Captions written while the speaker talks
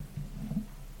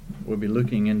we'll be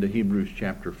looking into Hebrews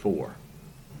chapter 4.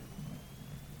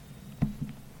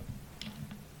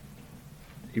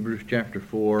 Hebrews chapter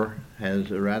 4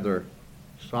 has a rather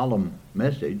solemn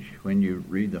message when you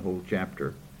read the whole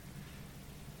chapter.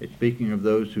 It's speaking of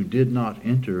those who did not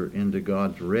enter into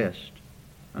God's rest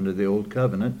under the old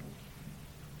covenant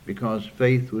because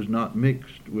faith was not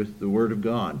mixed with the Word of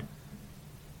God.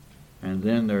 And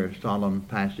then there are solemn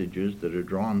passages that are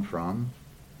drawn from,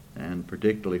 and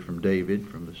particularly from David,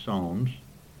 from the Psalms,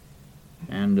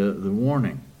 and the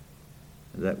warning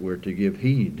that we're to give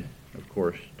heed, of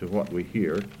course, to what we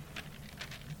hear.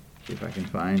 See if I can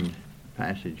find a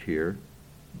passage here.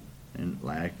 And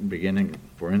beginning,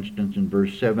 for instance, in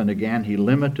verse 7 again, he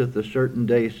limiteth a certain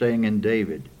day, saying in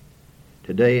David,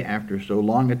 today, after so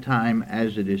long a time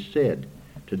as it is said,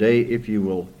 today, if you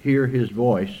will hear his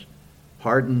voice,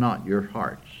 harden not your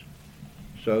hearts.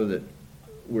 So that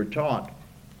we're taught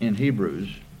in Hebrews,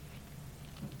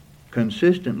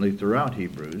 consistently throughout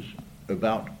Hebrews,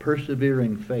 about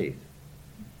persevering faith.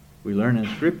 We learn in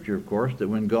Scripture, of course, that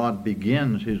when God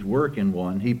begins his work in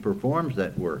one, he performs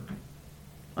that work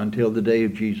until the day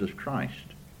of Jesus Christ.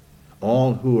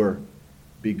 All who are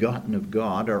begotten of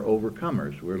God are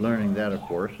overcomers. We're learning that, of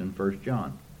course, in 1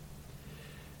 John.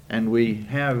 And we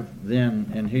have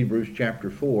then in Hebrews chapter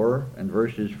 4 and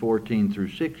verses 14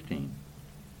 through 16,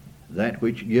 that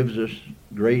which gives us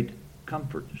great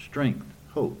comfort, strength,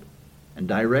 hope, and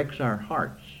directs our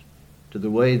hearts to the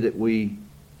way that we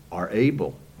are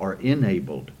able or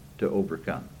enabled to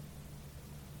overcome.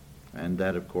 And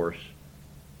that, of course,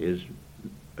 is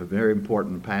a very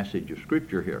important passage of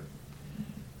Scripture here.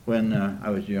 When I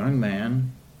was a young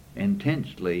man,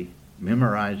 intensely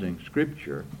memorizing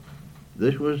Scripture,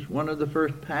 this was one of the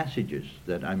first passages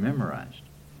that I memorized.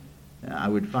 I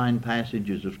would find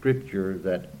passages of Scripture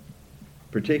that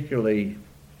particularly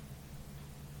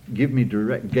gave me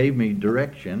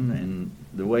direction in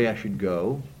the way I should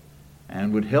go,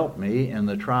 and would help me in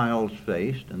the trials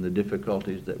faced and the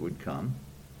difficulties that would come.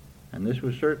 And this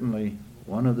was certainly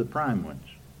one of the prime ones.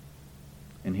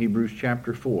 In Hebrews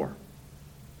chapter 4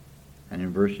 and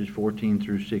in verses 14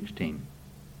 through 16.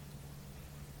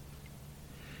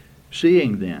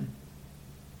 Seeing then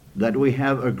that we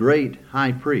have a great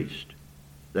high priest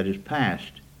that is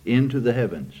passed into the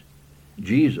heavens,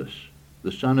 Jesus,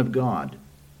 the Son of God,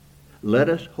 let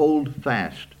us hold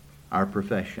fast our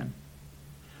profession.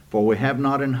 For we have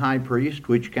not an high priest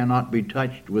which cannot be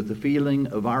touched with the feeling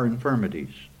of our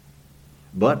infirmities,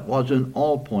 but was in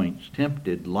all points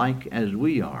tempted like as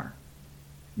we are,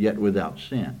 yet without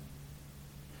sin.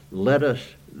 Let us,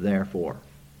 therefore,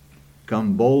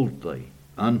 come boldly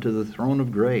unto the throne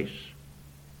of grace,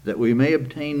 that we may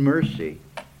obtain mercy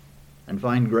and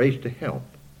find grace to help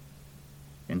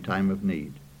in time of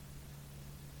need.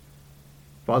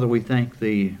 Father, we thank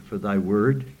thee for thy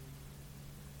word.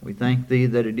 We thank thee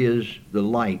that it is the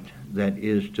light that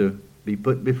is to be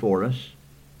put before us,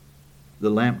 the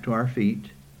lamp to our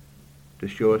feet, to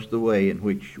show us the way in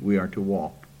which we are to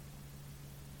walk.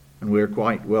 And we are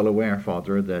quite well aware,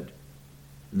 Father, that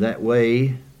that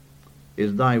way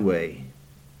is thy way,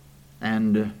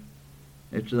 and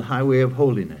it's the highway of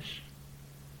holiness.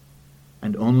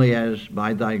 And only as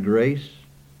by thy grace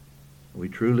we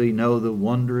truly know the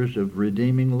wonders of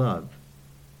redeeming love,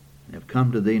 and have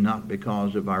come to thee not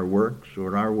because of our works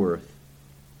or our worth,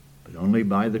 but only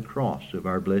by the cross of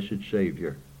our blessed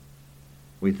Savior.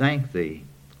 We thank thee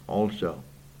also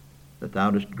that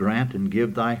thou dost grant and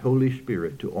give thy Holy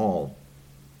Spirit to all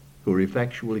who are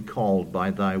effectually called by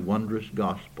thy wondrous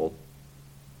gospel,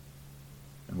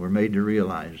 and were made to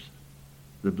realize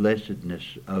the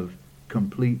blessedness of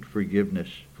complete forgiveness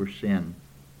for sin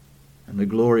and the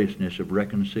gloriousness of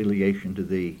reconciliation to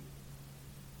thee.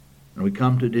 And we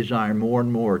come to desire more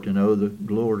and more to know the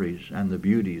glories and the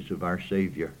beauties of our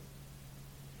Savior.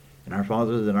 And our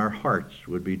Father, that our hearts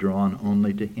would be drawn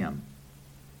only to him.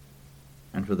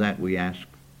 And for that we ask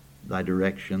thy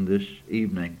direction this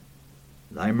evening,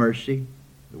 thy mercy,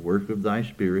 the work of thy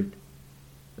Spirit,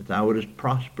 that thou wouldest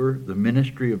prosper the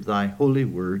ministry of thy holy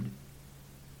word.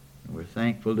 And we're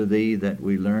thankful to thee that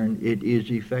we learn it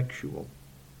is effectual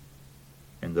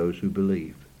in those who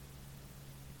believe.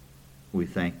 We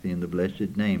thank thee in the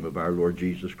blessed name of our Lord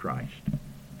Jesus Christ.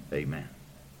 Amen.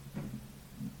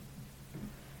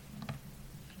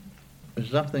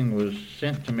 Something was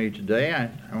sent to me today.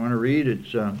 I want to read.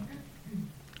 It's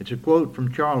a quote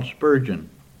from Charles Spurgeon.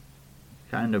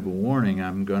 Kind of a warning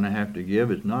I'm going to have to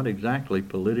give. It's not exactly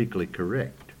politically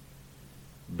correct,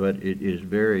 but it is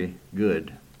very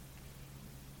good.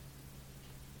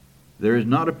 There is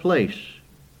not a place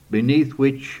beneath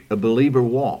which a believer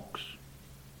walks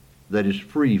that is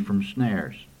free from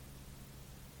snares.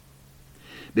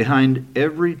 Behind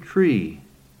every tree,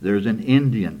 there's an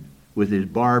Indian with his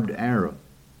barbed arrow.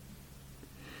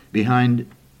 Behind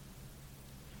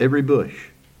every bush,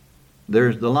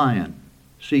 there's the lion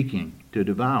seeking to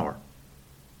devour.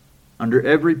 Under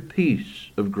every piece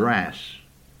of grass,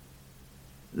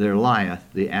 there lieth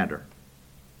the adder.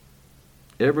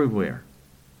 Everywhere,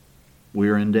 we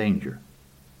are in danger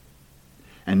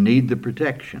and need the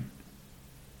protection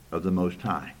of the Most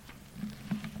High.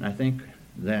 And I think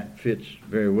that fits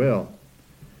very well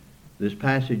this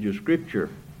passage of Scripture.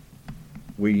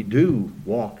 We do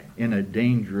walk in a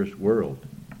dangerous world.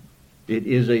 It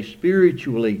is a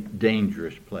spiritually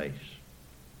dangerous place.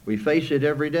 We face it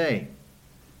every day.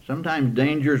 Sometimes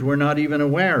dangers we're not even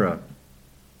aware of.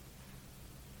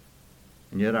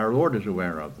 And yet our Lord is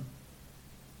aware of them.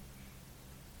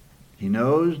 He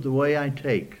knows the way I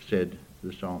take, said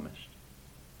the psalmist.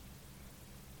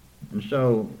 And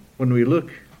so when we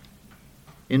look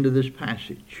into this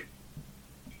passage,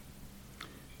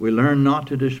 we learn not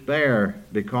to despair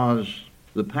because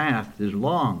the path is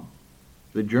long.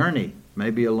 The journey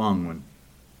may be a long one.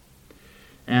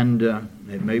 And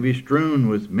it may be strewn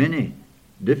with many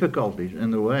difficulties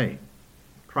in the way.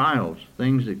 Trials,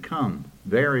 things that come,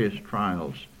 various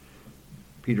trials.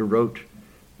 Peter wrote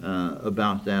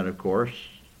about that, of course.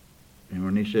 And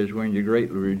when he says, when you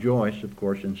greatly rejoice, of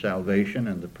course, in salvation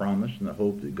and the promise and the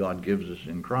hope that God gives us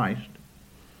in Christ.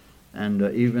 And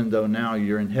even though now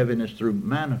you're in heaviness through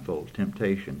manifold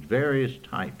temptations, various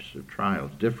types of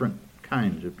trials, different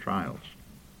kinds of trials.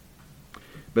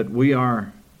 But we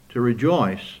are to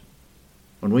rejoice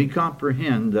when we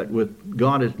comprehend that with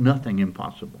God is nothing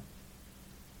impossible.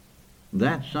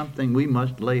 That's something we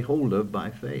must lay hold of by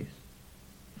faith.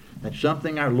 That's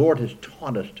something our Lord has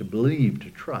taught us to believe, to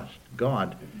trust.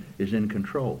 God is in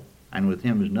control, and with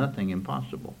him is nothing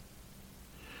impossible.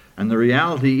 And the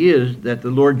reality is that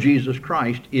the Lord Jesus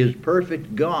Christ is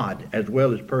perfect God as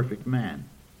well as perfect man.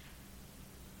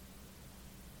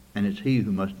 And it's he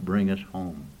who must bring us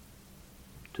home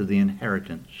to the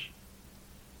inheritance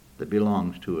that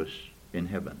belongs to us in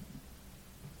heaven.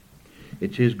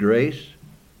 It's his grace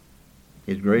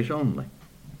only,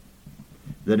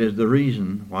 that is the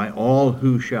reason why all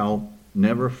who shall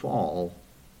never fall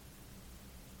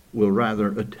will rather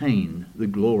attain the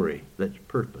glory that's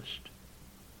purposed.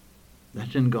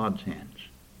 That's in God's hands.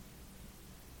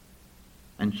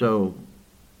 And so,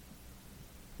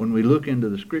 when we look into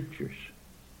the Scriptures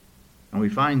and we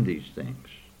find these things,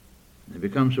 they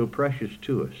become so precious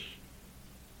to us.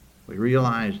 We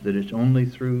realize that it's only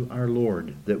through our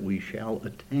Lord that we shall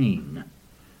attain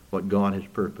what God has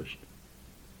purposed.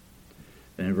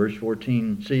 And in verse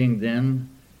 14, seeing then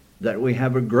that we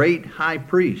have a great high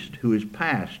priest who is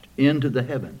passed into the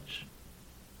heavens,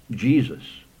 Jesus,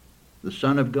 the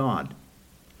Son of God,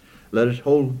 let us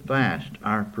hold fast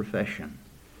our profession.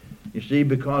 You see,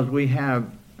 because we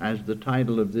have, as the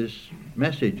title of this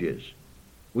message is,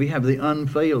 we have the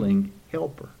unfailing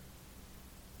helper.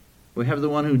 We have the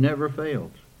one who never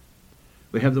fails.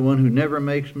 We have the one who never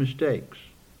makes mistakes.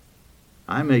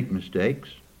 I make mistakes.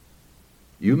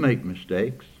 You make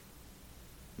mistakes.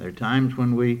 There are times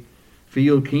when we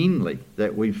feel keenly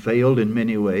that we've failed in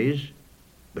many ways,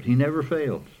 but he never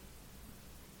fails.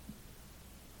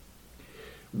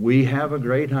 We have a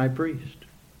great high priest.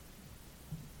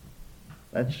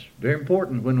 That's very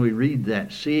important when we read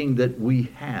that, seeing that we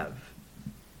have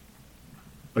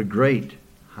a great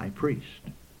high priest.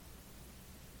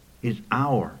 He's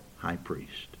our high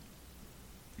priest.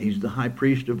 He's the high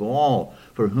priest of all,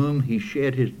 for whom he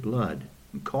shed his blood,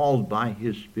 and called by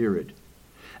his Spirit,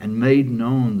 and made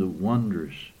known the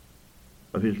wonders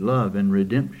of his love and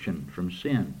redemption from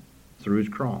sin through his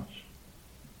cross.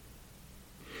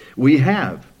 We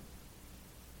have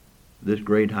this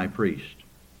great high priest,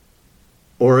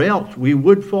 or else we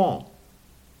would fall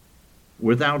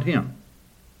without him.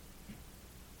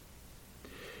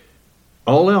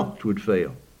 All else would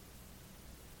fail.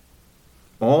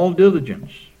 All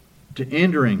diligence to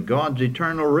entering God's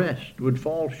eternal rest would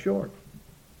fall short.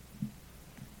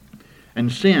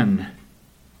 And sin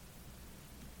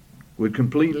would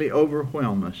completely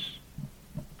overwhelm us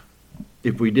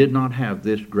if we did not have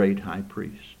this great high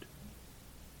priest.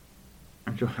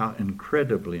 And so how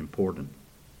incredibly important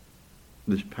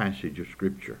this passage of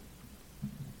Scripture.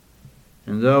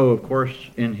 And though, of course,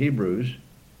 in Hebrews,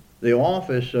 the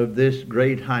office of this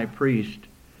great high priest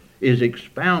is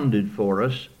expounded for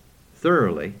us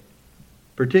thoroughly,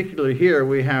 particularly here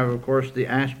we have, of course, the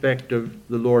aspect of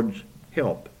the Lord's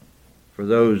help for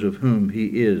those of whom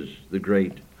he is the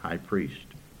great high priest.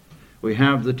 We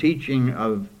have the teaching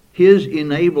of his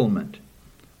enablement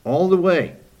all the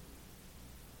way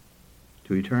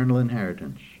to eternal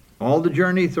inheritance, all the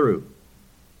journey through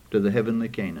to the heavenly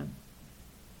Canaan.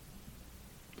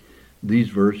 These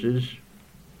verses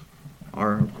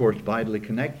are, of course, vitally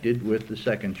connected with the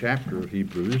second chapter of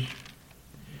Hebrews.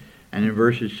 And in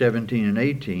verses 17 and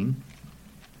 18,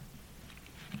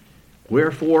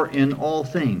 wherefore in all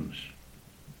things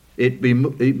it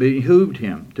behooved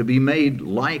him to be made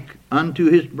like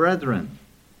unto his brethren,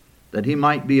 that he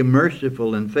might be a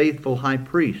merciful and faithful high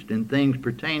priest in things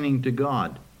pertaining to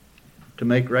God, to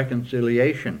make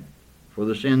reconciliation for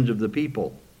the sins of the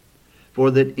people. For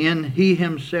that in he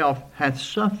himself hath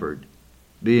suffered,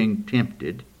 being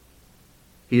tempted,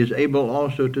 he is able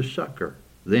also to succor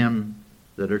them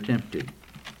that are tempted.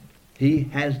 He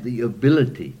has the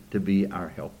ability to be our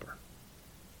helper.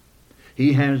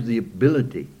 He has the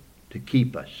ability to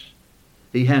keep us.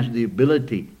 He has the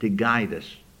ability to guide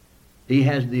us. He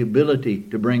has the ability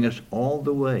to bring us all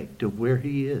the way to where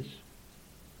he is.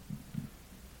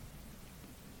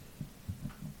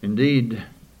 Indeed,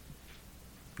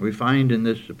 we find in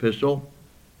this epistle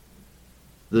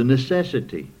the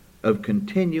necessity of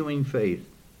continuing faith,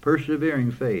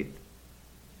 persevering faith.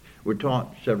 We're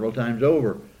taught several times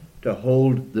over to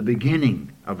hold the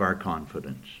beginning of our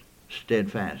confidence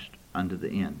steadfast unto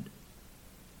the end.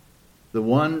 The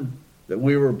one that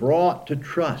we were brought to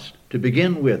trust to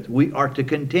begin with, we are to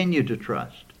continue to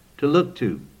trust, to look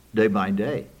to day by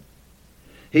day.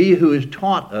 He who has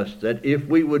taught us that if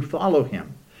we would follow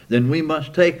him, then we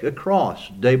must take a cross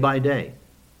day by day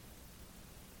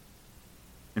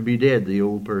and be dead the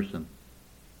old person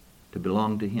to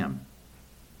belong to him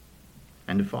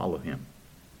and to follow him.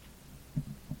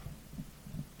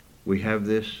 We have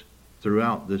this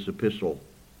throughout this epistle,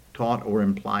 taught or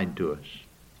implied to us.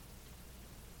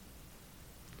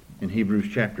 In Hebrews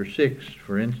chapter 6,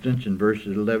 for instance, in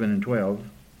verses 11 and 12,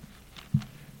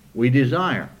 we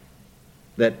desire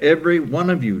that every one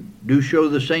of you do show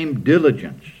the same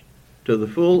diligence to the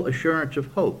full assurance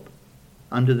of hope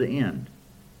unto the end.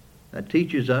 That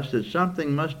teaches us that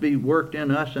something must be worked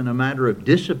in us in a matter of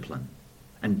discipline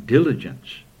and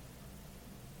diligence.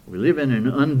 We live in an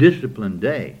undisciplined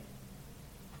day,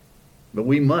 but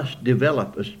we must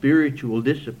develop a spiritual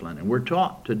discipline, and we're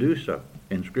taught to do so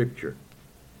in Scripture.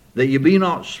 That you be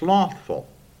not slothful.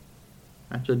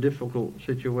 That's a difficult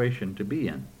situation to be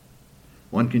in.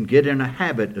 One can get in a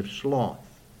habit of sloth.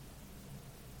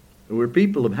 We're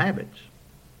people of habits.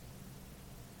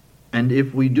 And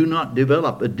if we do not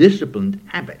develop a disciplined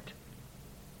habit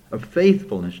of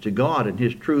faithfulness to God and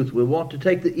his truth, we'll want to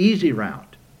take the easy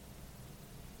route.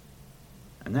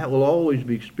 And that will always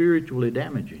be spiritually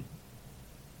damaging.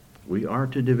 We are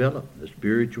to develop the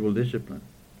spiritual discipline.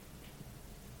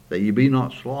 That ye be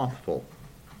not slothful,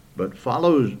 but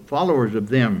followers of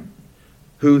them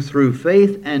who through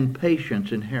faith and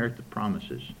patience inherit the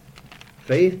promises.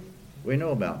 Faith, we know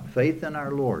about. Faith in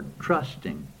our Lord,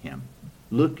 trusting him,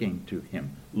 looking to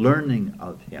him, learning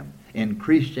of him,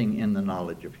 increasing in the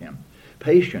knowledge of him.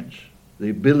 Patience, the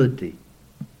ability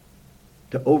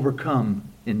to overcome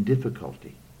in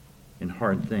difficulty, in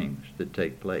hard things that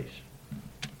take place.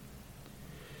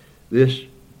 This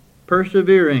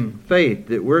persevering faith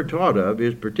that we're taught of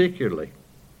is particularly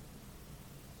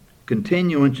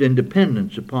continuance and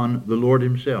dependence upon the Lord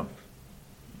himself.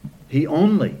 He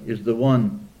only is the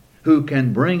one who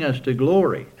can bring us to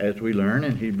glory, as we learn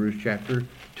in Hebrews chapter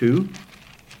 2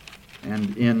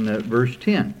 and in verse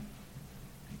 10.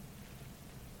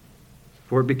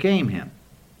 For it became him,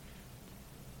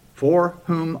 for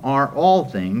whom are all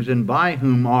things, and by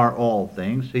whom are all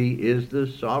things. He is the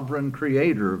sovereign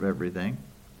creator of everything.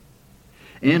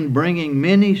 In bringing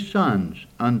many sons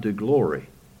unto glory,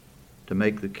 to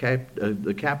make the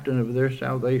captain of their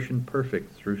salvation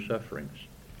perfect through sufferings.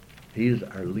 He is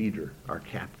our leader, our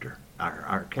captor,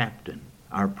 our captain,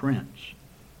 our prince.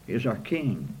 He is our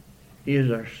king. He is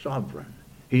our sovereign.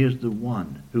 He is the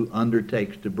one who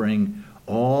undertakes to bring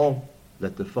all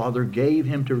that the Father gave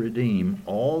him to redeem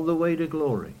all the way to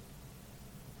glory.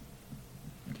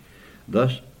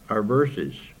 Thus our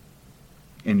verses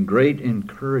in great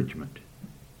encouragement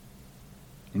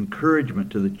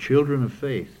to the children of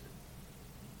faith,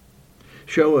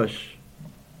 show us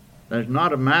that it's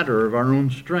not a matter of our own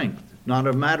strength, it's not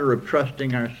a matter of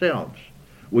trusting ourselves.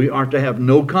 We are to have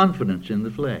no confidence in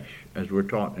the flesh, as we're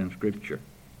taught in Scripture.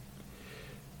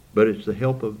 But it's the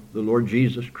help of the Lord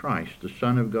Jesus Christ, the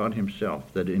Son of God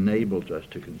himself, that enables us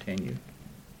to continue.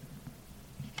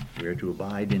 We are to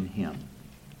abide in him.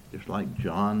 Just like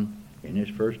John in his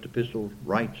first epistle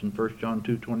writes in 1 John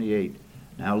 2:28,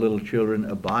 now little children,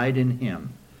 abide in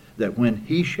him, that when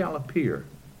he shall appear,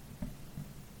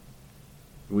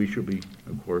 we shall be,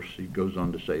 of course, he goes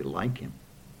on to say, like him.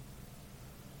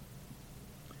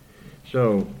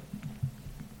 So,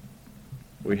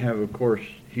 we have, of course,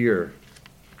 here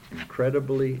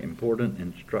incredibly important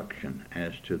instruction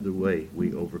as to the way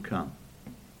we overcome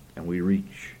and we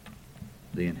reach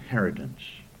the inheritance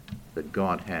that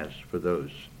God has for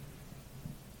those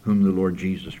whom the Lord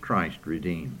Jesus Christ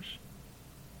redeems.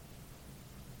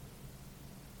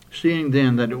 Seeing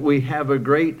then that we have a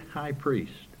great high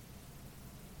priest,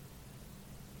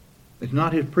 it's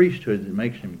not his priesthood that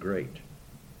makes him great.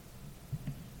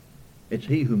 It's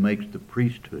he who makes the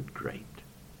priesthood great.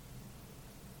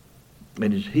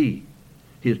 It is he,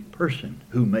 his person,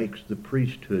 who makes the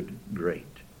priesthood great.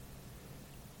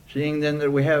 Seeing then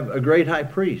that we have a great high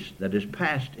priest that is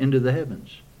passed into the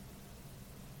heavens.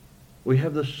 We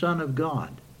have the Son of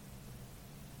God.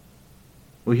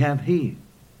 We have he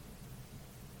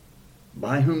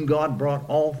by whom God brought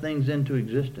all things into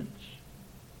existence.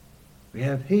 We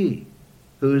have he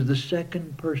who is the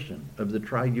second person of the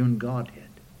triune Godhead.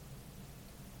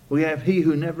 We have he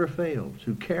who never fails,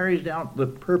 who carries out the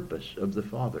purpose of the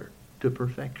Father to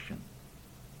perfection,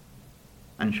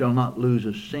 and shall not lose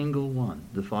a single one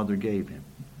the Father gave him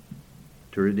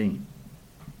to redeem.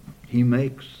 He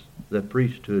makes the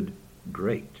priesthood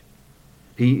great.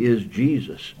 He is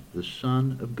Jesus, the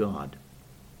Son of God,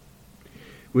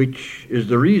 which is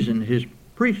the reason his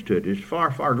priesthood is far,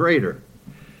 far greater.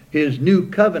 His new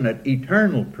covenant,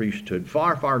 eternal priesthood,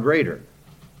 far, far greater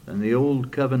than the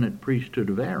old covenant priesthood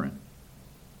of Aaron.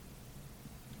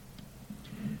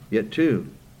 Yet too,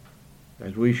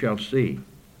 as we shall see,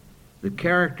 the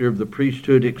character of the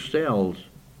priesthood excels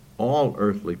all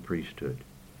earthly priesthood.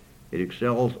 It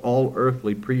excels all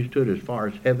earthly priesthood as far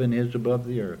as heaven is above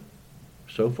the earth.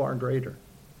 So far greater,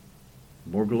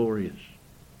 more glorious.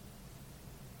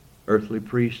 Earthly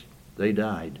priests, they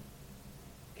died.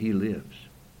 He lives.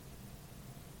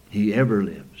 He ever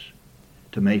lives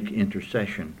to make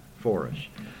intercession for us.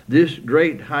 This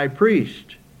great high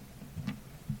priest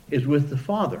is with the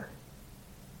Father.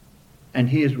 And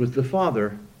he is with the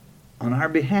Father on our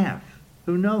behalf,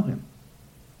 who know him,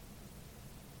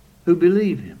 who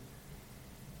believe him,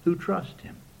 who trust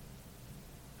him,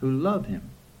 who love him,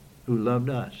 who loved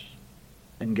us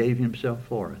and gave himself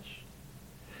for us.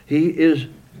 He is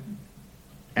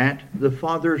at the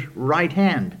Father's right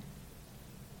hand,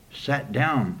 sat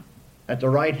down at the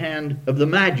right hand of the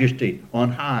Majesty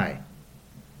on high,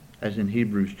 as in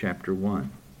Hebrews chapter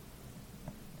 1.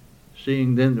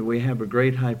 Seeing then that we have a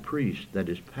great high priest that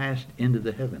is passed into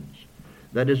the heavens,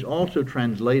 that is also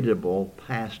translatable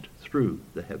passed through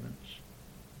the heavens.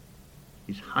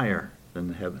 He's higher than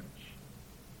the heavens.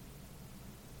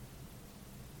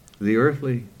 The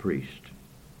earthly priest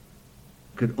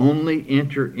could only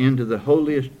enter into the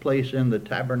holiest place in the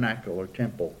tabernacle or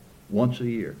temple once a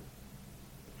year.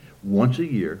 Once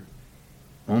a year,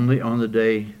 only on the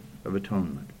Day of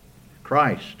Atonement.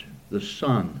 Christ, the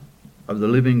Son of the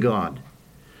living God,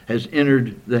 has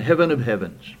entered the heaven of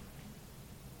heavens.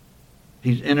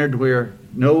 He's entered where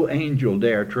no angel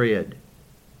dare tread,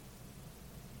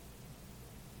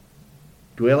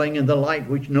 dwelling in the light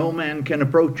which no man can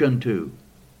approach unto,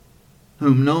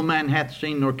 whom no man hath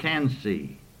seen nor can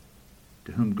see,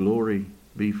 to whom glory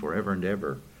be forever and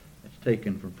ever. That's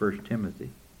taken from 1 Timothy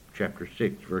chapter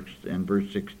 6,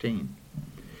 verse 16.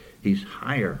 He's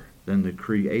higher than the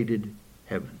created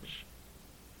heavens.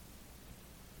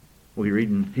 We read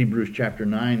in Hebrews chapter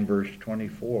 9, verse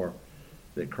 24,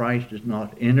 that Christ is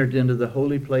not entered into the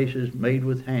holy places made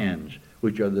with hands,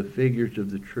 which are the figures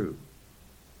of the true.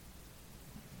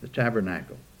 The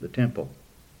tabernacle, the temple,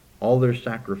 all their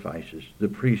sacrifices, the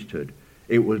priesthood,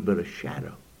 it was but a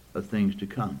shadow of things to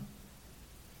come.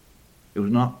 It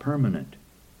was not permanent.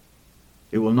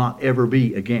 It will not ever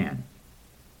be again.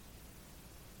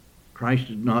 Christ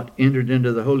has not entered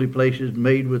into the holy places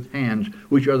made with hands,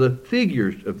 which are the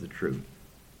figures of the truth,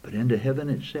 but into heaven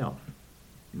itself.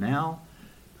 Now,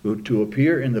 to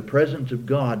appear in the presence of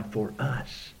God for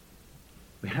us.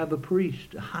 We have a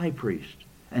priest, a high priest,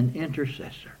 an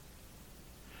intercessor.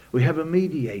 We have a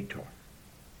mediator.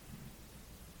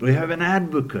 We have an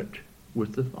advocate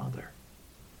with the Father.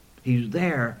 He's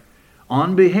there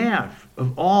on behalf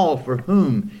of all for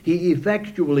whom he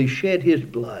effectually shed his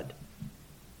blood,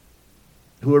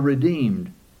 who are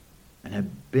redeemed and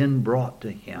have been brought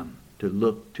to him to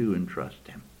look to and trust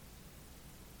him.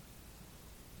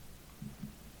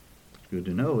 It's good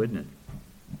to know, isn't it?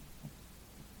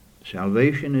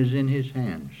 Salvation is in his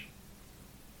hands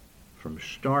from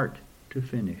start to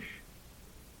finish.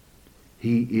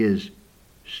 He is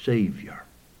Savior,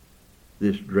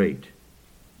 this great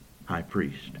high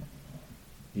priest.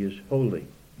 He is holy,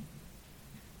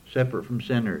 separate from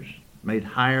sinners, made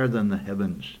higher than the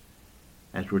heavens,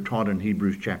 as we're taught in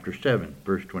Hebrews chapter 7,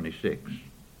 verse 26.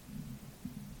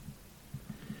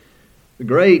 The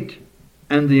great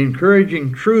and the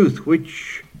encouraging truth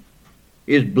which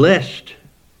is blessed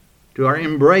to our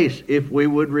embrace if we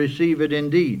would receive it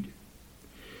indeed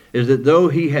is that though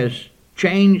he has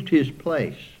changed his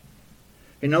place,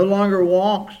 he no longer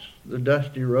walks the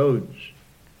dusty roads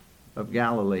of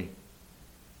Galilee.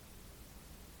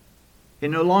 He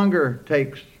no longer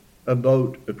takes a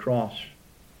boat across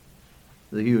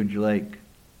the huge lake.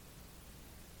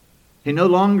 He no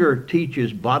longer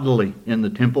teaches bodily in the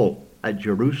temple at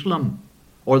Jerusalem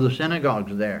or the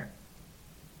synagogues there.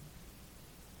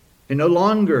 He no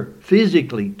longer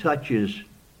physically touches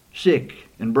sick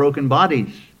and broken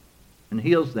bodies and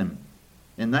heals them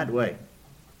in that way.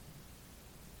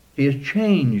 He has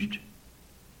changed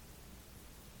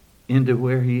into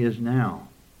where he is now.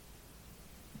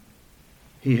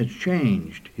 He has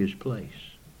changed his place.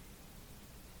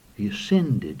 He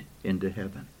ascended into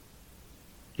heaven.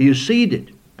 He is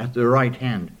seated at the right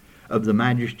hand of the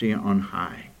Majesty on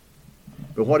high.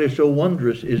 But what is so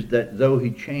wondrous is that though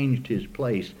he changed his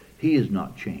place, he is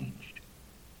not changed.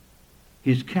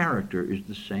 His character is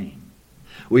the same.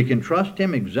 We can trust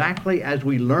him exactly as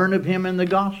we learn of him in the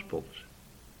Gospels.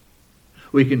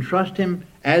 We can trust him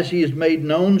as he is made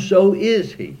known, so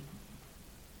is he.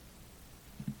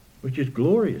 Which is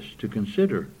glorious to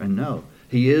consider and know.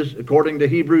 He is, according to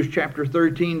Hebrews chapter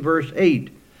 13, verse 8,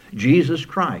 Jesus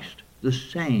Christ, the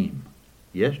same,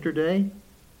 yesterday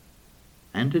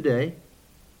and today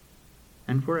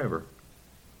and forever.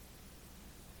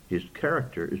 His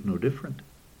character is no different,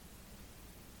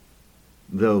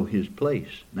 though his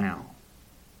place now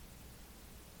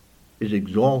is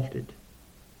exalted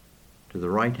to the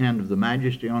right hand of the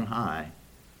Majesty on high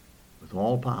with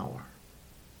all power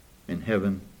in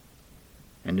heaven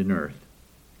and in earth.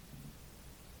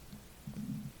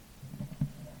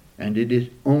 And it is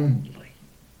only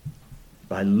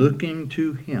by looking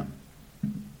to him,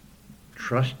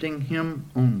 trusting him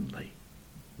only,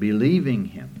 believing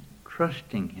him,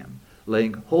 trusting him,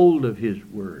 laying hold of his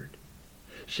word,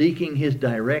 seeking his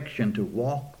direction to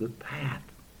walk the path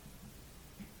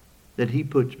that he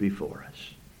puts before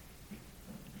us,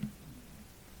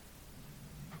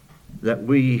 that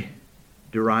we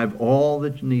derive all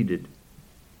that's needed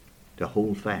to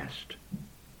hold fast.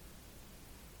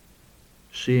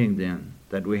 Seeing then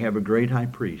that we have a great high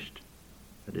priest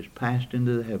that is passed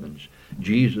into the heavens,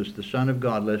 Jesus, the Son of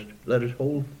God, let us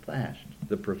hold fast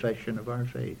the profession of our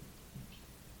faith.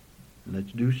 And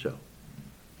let's do so,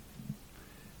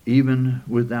 even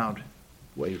without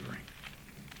wavering.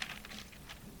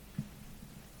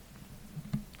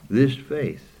 This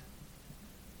faith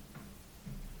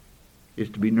is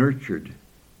to be nurtured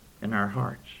in our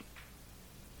hearts,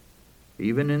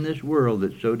 even in this world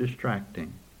that's so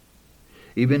distracting,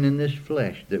 even in this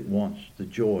flesh that wants the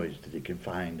joys that it can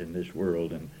find in this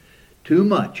world, and too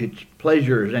much its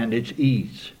pleasures and its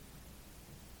ease.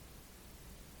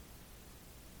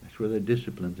 That's where the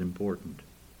discipline's important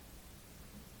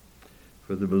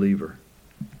for the believer,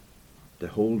 to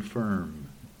hold firm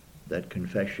that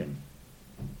confession,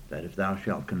 that if thou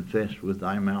shalt confess with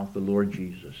thy mouth the Lord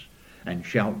Jesus, and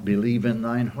shalt believe in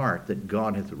thine heart that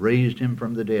God hath raised him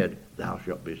from the dead, thou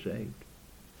shalt be saved.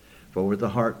 For with the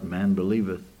heart man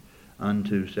believeth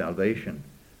unto salvation,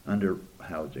 unto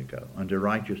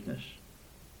righteousness.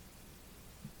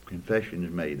 Confession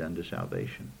is made unto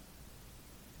salvation.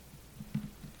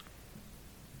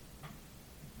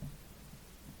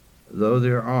 Though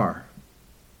there are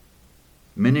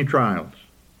many trials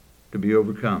to be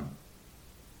overcome,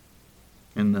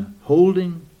 in the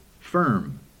holding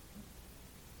firm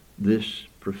this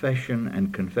profession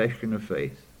and confession of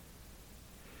faith,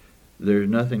 there's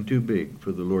nothing too big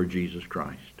for the Lord Jesus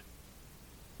Christ.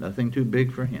 Nothing too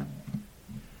big for him.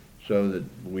 So that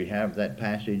we have that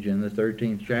passage in the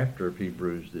 13th chapter of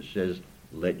Hebrews that says,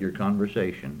 let your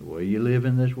conversation, the way you live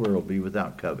in this world, be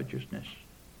without covetousness.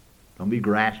 Don't be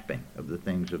grasping of the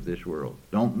things of this world.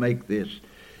 Don't make this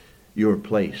your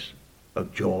place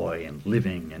of joy and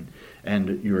living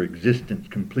and your existence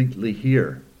completely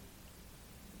here.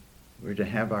 We're to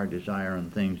have our desire on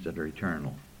things that are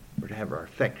eternal. We're to have our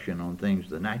affection on things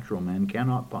the natural man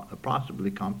cannot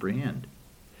possibly comprehend.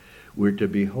 We're to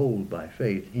behold by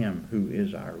faith him who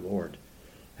is our Lord.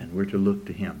 And we're to look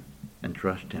to him and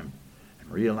trust him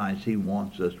and realize he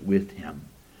wants us with him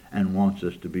and wants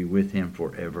us to be with him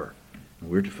forever. And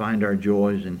we're to find our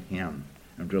joys in him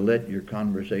and to let your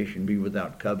conversation be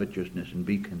without covetousness and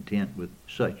be content with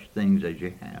such things as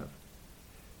you have.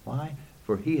 Why?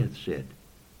 For he hath said,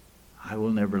 I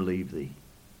will never leave thee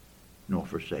nor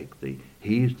forsake thee.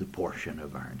 He is the portion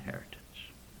of our inheritance.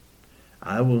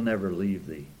 I will never leave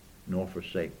thee nor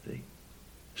forsake thee,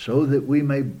 so that we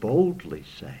may boldly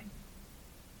say,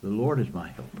 the Lord is my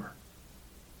helper,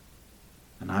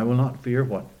 and I will not fear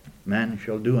what man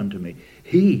shall do unto me.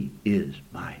 He is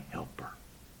my helper.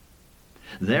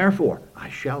 Therefore I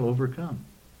shall overcome.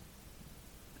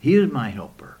 He is my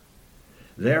helper.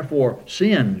 Therefore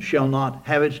sin shall not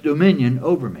have its dominion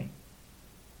over me.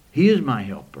 He is my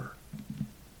helper.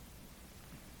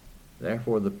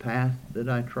 Therefore the path that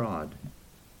I trod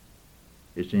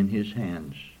is in his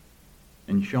hands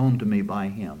and shown to me by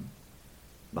him,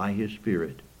 by his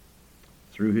Spirit,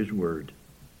 through his word.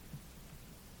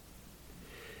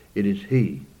 It is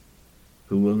he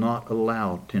who will not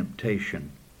allow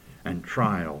temptation and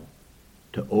trial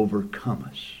to overcome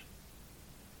us.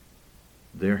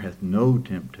 There hath no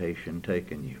temptation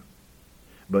taken you,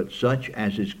 but such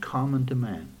as is common to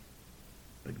man.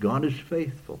 But God is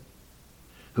faithful,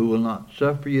 who will not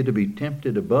suffer you to be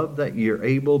tempted above that ye are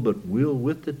able, but will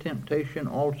with the temptation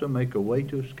also make a way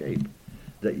to escape,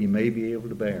 that ye may be able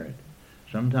to bear it.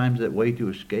 Sometimes that way to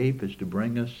escape is to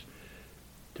bring us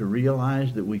to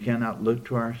realize that we cannot look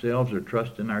to ourselves or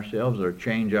trust in ourselves or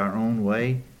change our own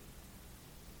way,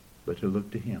 but to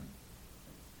look to him.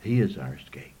 He is our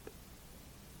escape.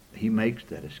 He makes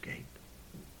that escape.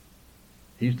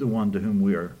 He's the one to whom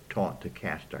we are taught to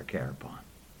cast our care upon,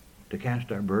 to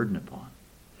cast our burden upon,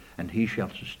 and he shall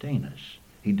sustain us.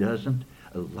 He doesn't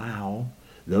allow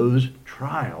those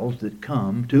trials that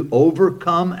come to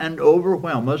overcome and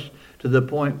overwhelm us to the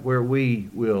point where we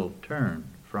will turn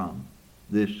from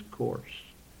this course,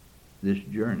 this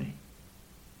journey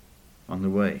on the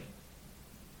way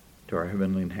to our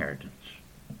heavenly inheritance.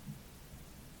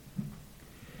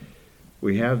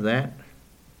 We have that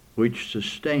which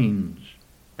sustains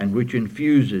and which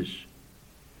infuses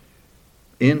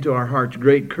into our hearts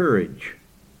great courage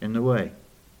in the way.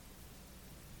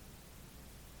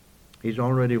 He's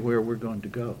already where we're going to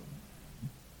go.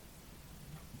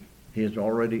 He has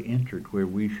already entered where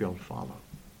we shall follow.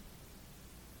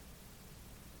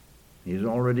 He has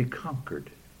already conquered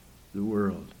the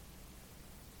world.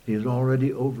 He has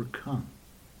already overcome.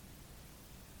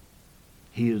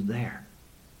 He is there.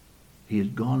 He has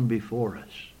gone before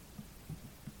us.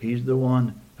 He's the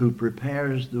one who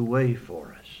prepares the way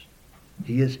for us.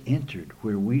 He has entered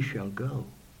where we shall go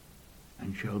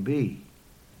and shall be.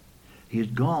 He is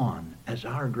gone as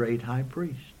our great high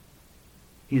priest.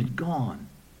 He is gone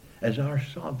as our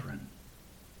sovereign.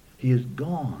 He is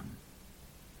gone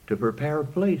to prepare a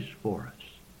place for us.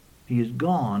 He is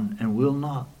gone and will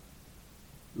not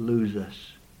lose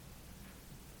us.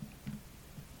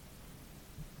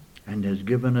 And has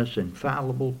given us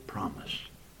infallible promise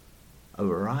of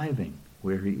arriving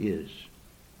where he is.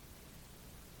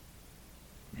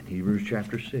 In Hebrews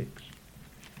chapter 6,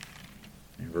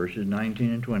 in verses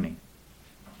 19 and 20,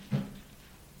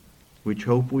 which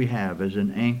hope we have as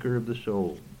an anchor of the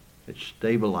soul. It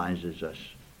stabilizes us.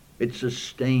 It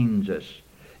sustains us.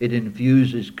 It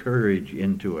infuses courage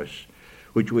into us,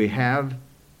 which we have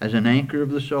as an anchor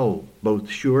of the soul, both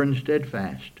sure and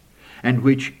steadfast, and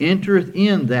which entereth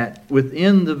in that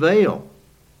within the veil,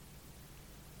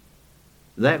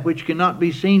 that which cannot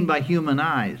be seen by human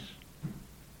eyes,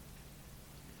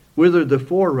 whither the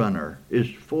forerunner is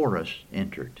for us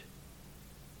entered,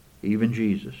 even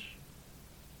Jesus,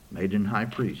 made an high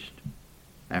priest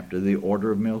after the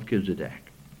order of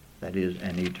Melchizedek, that is,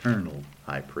 an eternal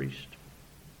high priest,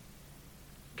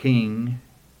 king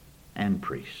and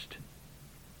priest.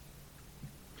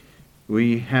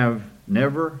 We have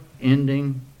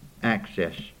never-ending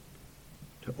access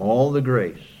to all the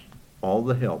grace, all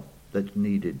the help that's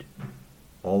needed,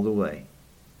 all the way,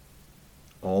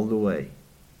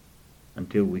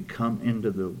 until we come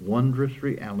into the wondrous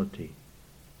reality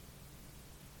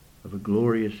of a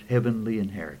glorious heavenly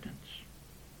inheritance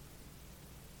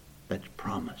that's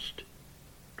promised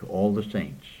to all the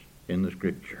saints in the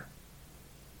Scripture.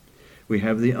 We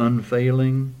have the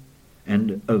unfailing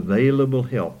and available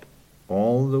help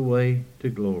all the way to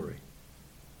glory,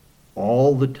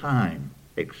 all the time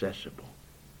accessible.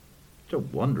 It's a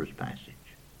wondrous passage.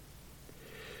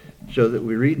 So that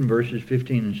we read in verses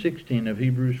 15 and 16 of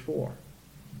Hebrews 4.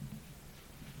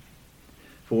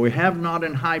 For we have not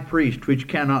an high priest which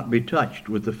cannot be touched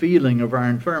with the feeling of our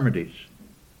infirmities,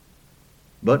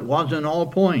 but was in all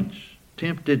points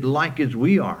tempted like as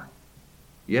we are,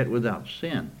 yet without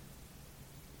sin.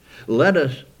 Let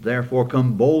us therefore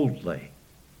come boldly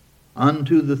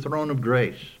unto the throne of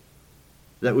grace,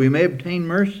 that we may obtain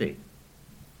mercy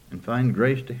and find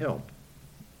grace to help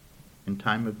in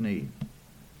time of need.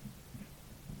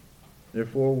 There are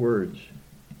 4 words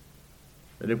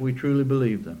that if we truly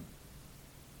believe them,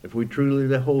 if we truly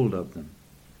lay hold of them,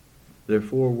 they're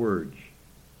 4 words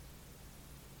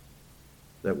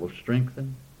that will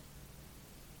strengthen,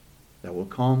 that will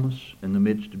calm us in the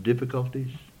midst of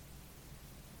difficulties,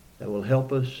 that will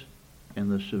help us in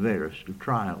the severest of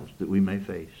trials that we may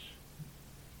face.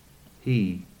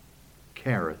 He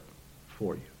careth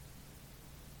for you.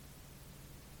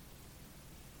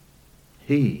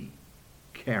 He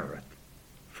careth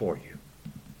for you.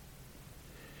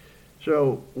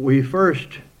 So we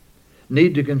first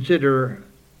need to consider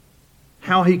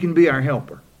how he can be our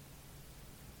helper.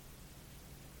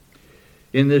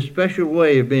 In this special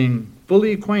way of being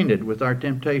fully acquainted with our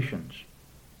temptations,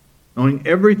 knowing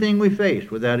everything we face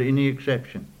without any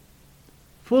exception,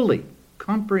 fully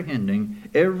comprehending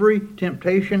every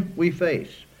temptation we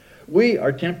face. We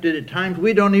are tempted at times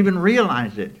we don't even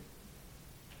realize it.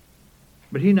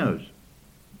 But he knows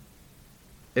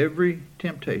every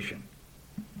temptation.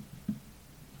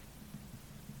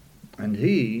 And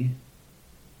he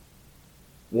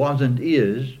was and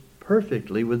is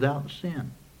perfectly without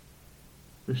sin,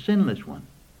 the sinless one,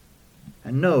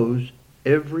 and knows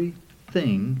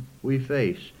everything we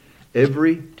face,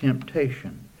 every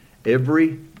temptation,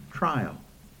 every trial,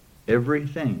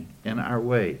 everything in our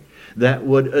way that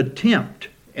would attempt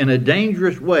in a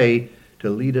dangerous way to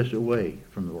lead us away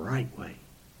from the right way,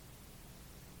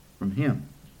 from him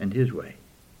and his way.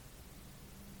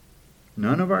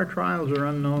 None of our trials are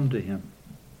unknown to him.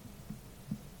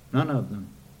 None of them.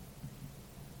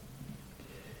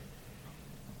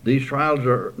 These trials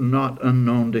are not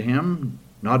unknown to him,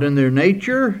 not in their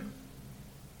nature,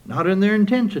 not in their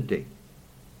intensity.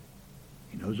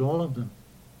 He knows all of them.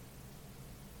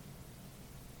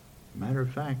 Matter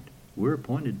of fact, we're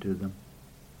appointed to them.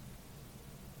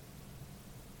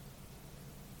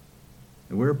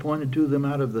 And we're appointed to them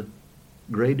out of the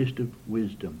greatest of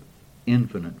wisdom,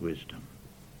 infinite wisdom,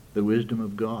 the wisdom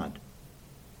of God.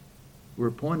 We're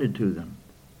appointed to them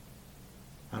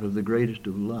out of the greatest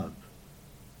of love,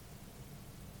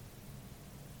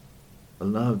 a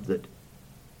love that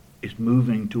is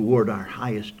moving toward our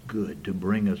highest good to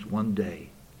bring us one day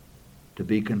to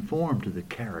be conformed to the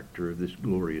character of this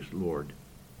glorious Lord.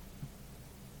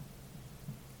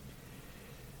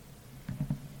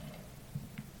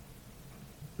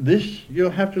 This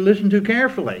you'll have to listen to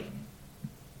carefully.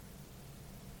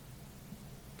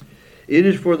 It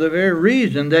is for the very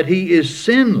reason that he is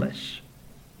sinless,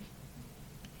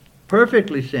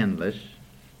 perfectly sinless,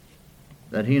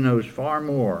 that he knows far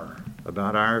more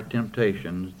about our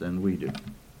temptations than we do.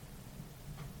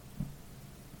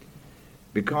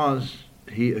 Because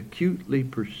he acutely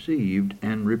perceived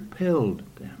and repelled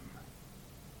them.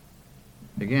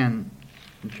 Again,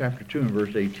 in chapter 2 and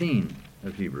verse 18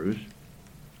 of Hebrews,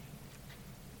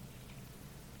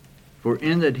 for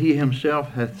in that he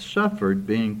himself hath suffered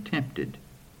being tempted,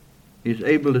 he is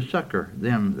able to succor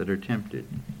them that are tempted.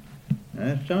 Now,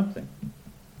 that's something.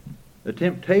 The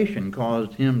temptation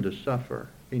caused him to suffer.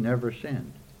 He never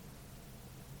sinned.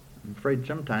 I'm afraid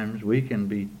sometimes we can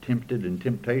be tempted in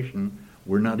temptation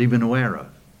we're not even aware of.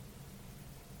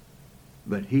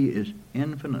 But he is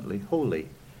infinitely holy,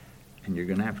 and you're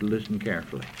going to have to listen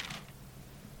carefully.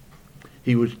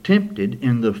 He was tempted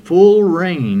in the full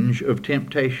range of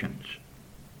temptations,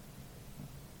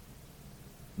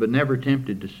 but never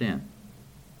tempted to sin.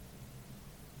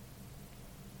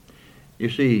 You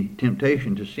see,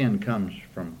 temptation to sin comes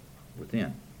from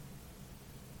within.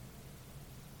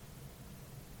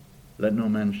 Let no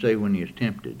man say when he is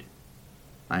tempted,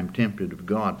 I am tempted of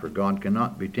God, for God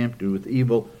cannot be tempted with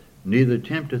evil, neither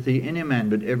tempteth he any man,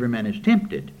 but every man is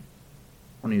tempted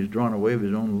when he is drawn away of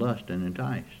his own lust and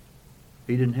enticed.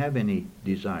 He didn't have any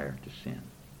desire to sin.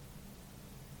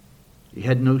 He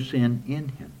had no sin in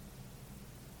him.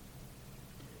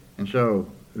 And so,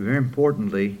 very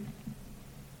importantly,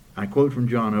 I quote from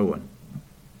John Owen,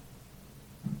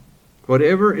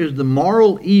 whatever is the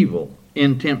moral evil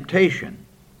in temptation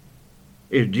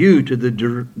is due to the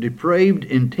depraved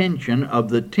intention of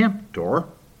the tempter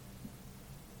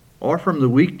or from the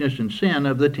weakness and sin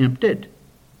of the tempted.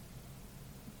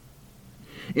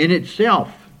 In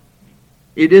itself,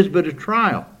 it is but a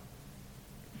trial,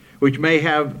 which may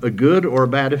have a good or a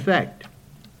bad effect.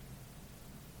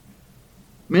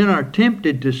 Men are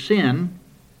tempted to sin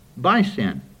by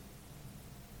sin,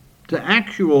 to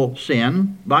actual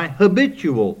sin by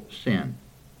habitual sin,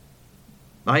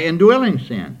 by indwelling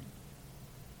sin.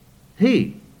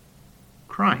 He,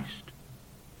 Christ,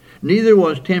 neither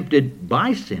was tempted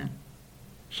by sin,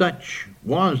 such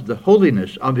was the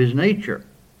holiness of his nature,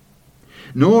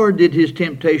 nor did his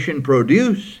temptation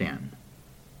produce sin,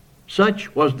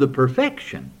 such was the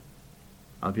perfection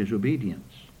of his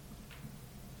obedience.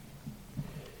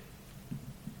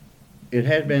 It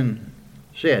has been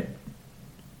said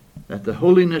that the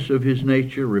holiness of his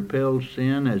nature repels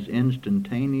sin as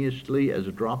instantaneously as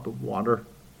a drop of water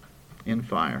in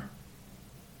fire.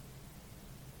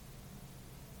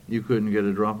 You couldn't get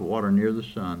a drop of water near the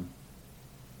sun.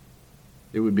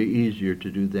 It would be easier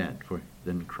to do that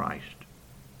than Christ,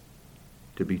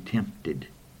 to be tempted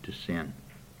to sin.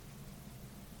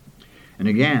 And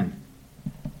again,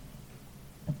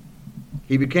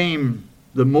 he became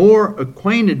the more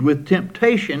acquainted with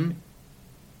temptation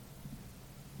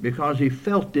because he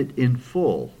felt it in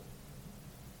full,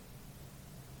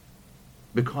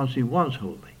 because he was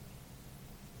holy.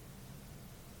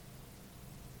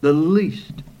 The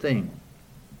least thing,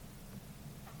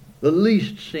 the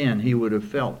least sin he would have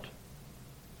felt,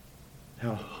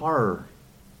 how horror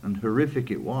and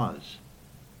horrific it was,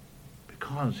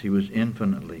 because he was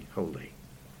infinitely holy,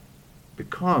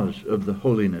 because of the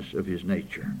holiness of his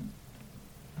nature.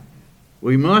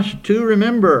 We must too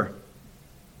remember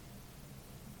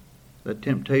that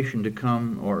temptation to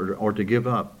come or to give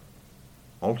up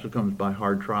also comes by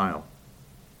hard trial.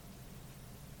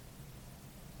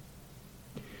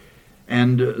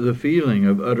 And the feeling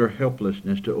of utter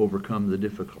helplessness to overcome the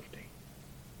difficulty.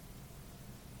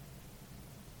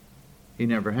 He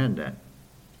never had that.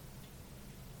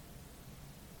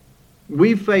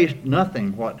 We faced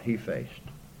nothing what he faced.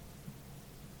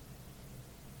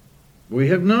 We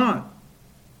have not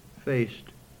faced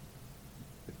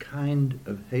the kind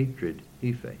of hatred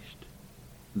he faced,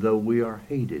 though we are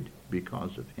hated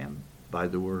because of him by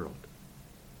the world.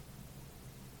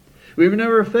 We've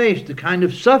never faced the kind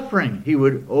of suffering he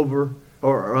would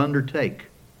undertake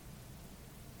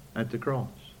at the cross.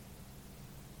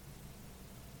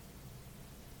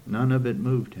 None of it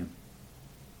moved him.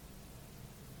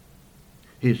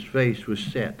 His face was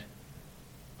set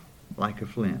like a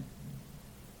flint.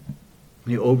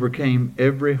 He overcame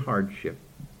every hardship.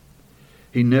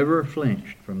 He never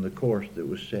flinched from the course that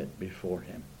was set before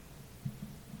him.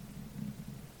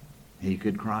 He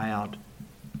could cry out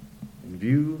in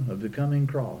view of the coming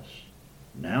cross,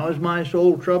 "Now is my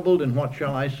soul troubled, and what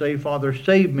shall I say? Father,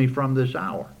 save me from this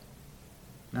hour."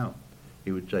 No,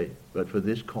 he would say, "But for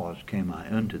this cause came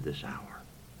I unto this hour.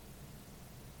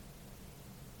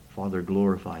 Father,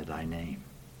 glorify thy name."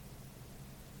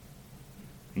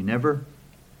 He never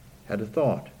had a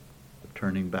thought of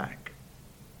turning back.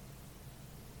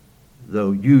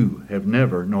 Though you have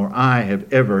never, nor I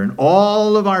have ever, in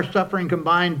all of our suffering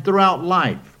combined throughout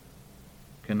life,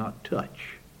 cannot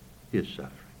touch his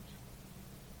sufferings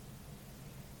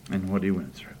and what he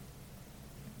went through.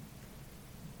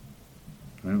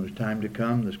 When it was time to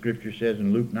come, the scripture says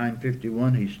in Luke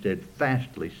 9:51, he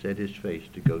steadfastly set his face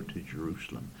to go to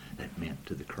Jerusalem. That meant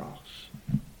to the cross.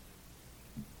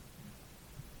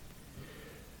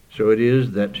 So it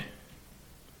is that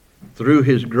through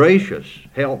his gracious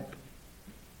help,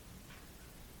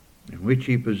 in which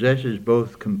he possesses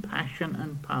both compassion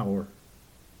and power,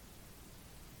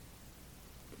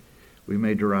 we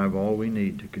may derive all we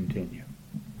need to continue,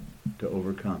 to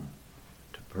overcome,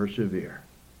 to persevere,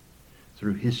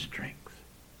 through his strength,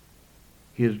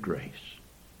 his grace,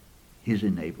 his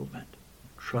enablement,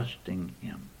 trusting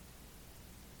him,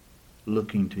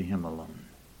 looking to him alone.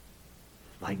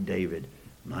 Like David,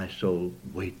 "My soul,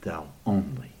 wait thou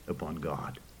only upon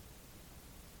God,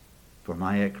 for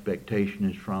my expectation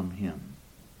is from him.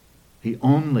 He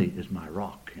only is my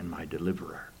rock and my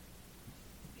deliverer.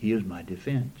 He is my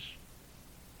defense.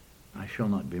 I shall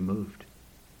not be moved."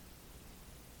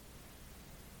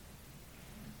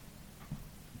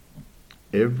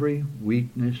 Every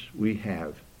weakness we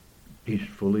have, he's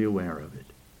fully aware of it.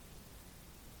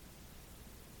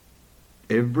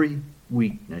 Every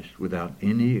weakness, without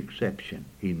any exception,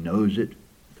 he knows it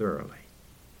thoroughly.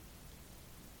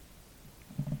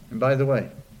 And by the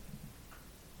way,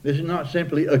 this is not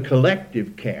simply a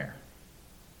collective care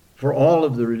for all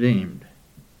of the redeemed.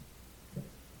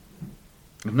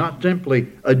 It's not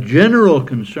simply a general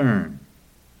concern.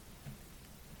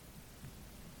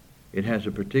 It has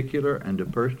a particular and a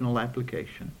personal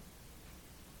application.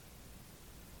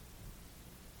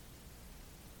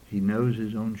 He knows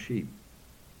his own sheep.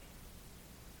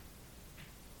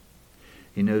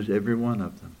 He knows every one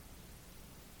of them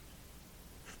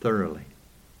thoroughly.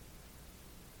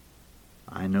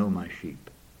 I know my sheep,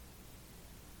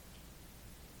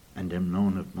 and am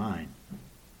known of mine.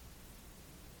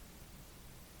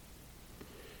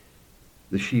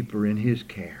 The sheep are in his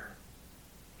care.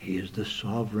 He is the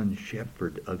sovereign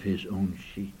shepherd of his own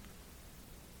sheep.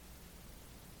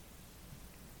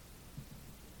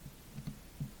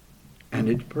 And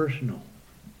it's personal.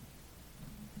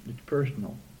 It's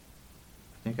personal.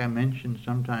 I think I mentioned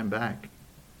some time back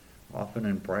Often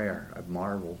in prayer I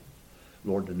marvel,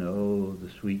 Lord, to know the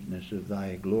sweetness of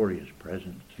thy glorious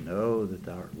presence, to know that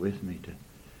thou art with me,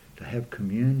 to have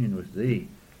communion with thee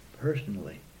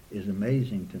personally is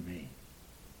amazing to me.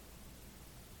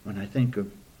 When I think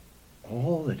of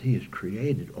all that he has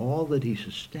created, all that he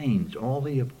sustains, all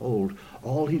he upholds,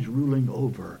 all he's ruling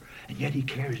over, and yet he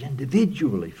cares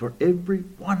individually for every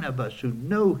one of us who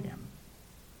know him.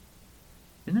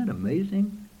 Isn't that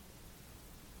amazing?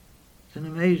 It's an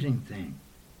amazing thing.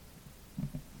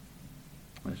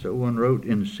 And so one wrote,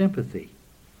 in sympathy,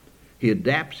 he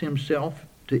adapts himself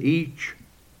to each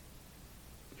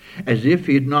as if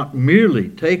he had not merely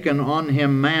taken on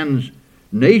him man's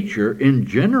nature in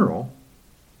general,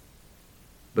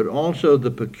 but also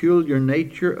the peculiar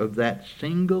nature of that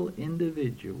single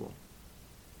individual.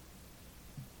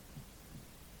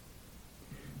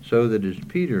 So that as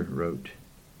Peter wrote,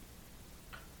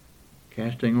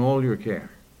 casting all your care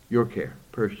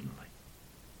personally,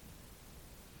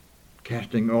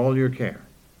 casting all your care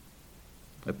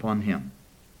upon him,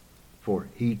 for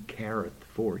he careth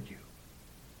for you.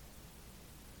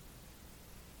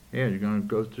 Yeah, you're going to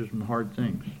go through some hard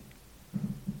things.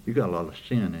 You got a lot of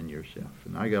sin in yourself,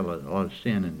 and I got a lot of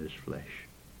sin in this flesh.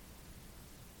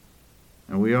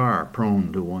 And we are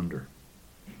prone to wander.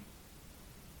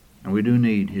 And we do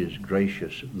need his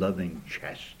gracious, loving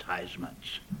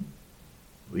chastisements.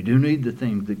 We do need the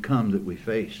things that come that we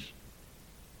face.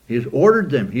 He has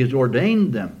ordered them. He has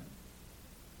ordained them.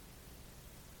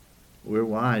 We're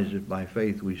wise if by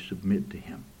faith we submit to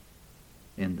him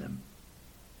in them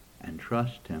and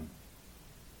trust him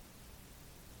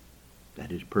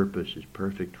that his purpose is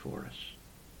perfect for us,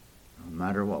 no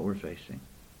matter what we're facing.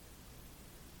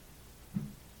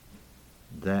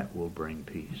 That will bring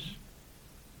peace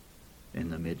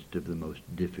in the midst of the most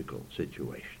difficult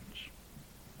situations.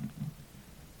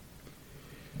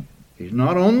 He's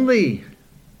not only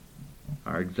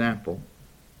our example,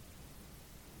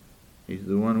 he's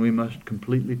the one we must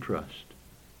completely trust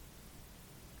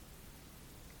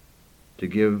to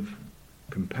give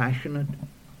compassionate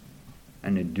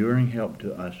and enduring help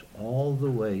to us all the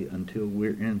way until we're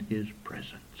in his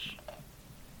presence.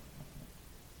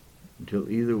 Until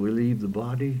either we leave the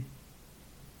body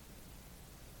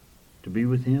to be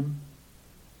with him,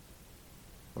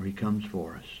 or he comes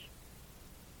for us.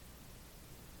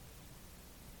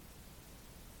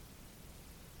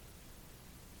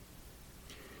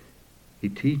 He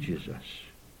teaches us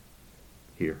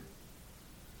here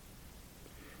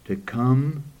to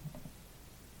come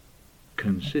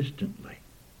consistently,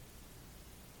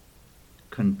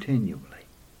 continually.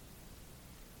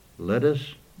 Let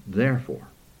us, therefore,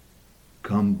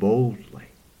 come boldly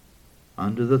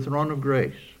unto the throne of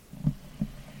grace,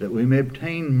 that we may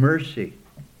obtain mercy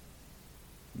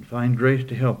and find grace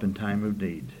to help in time of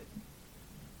need.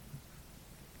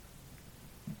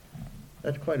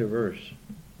 That's quite a verse.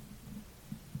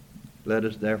 Let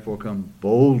us therefore come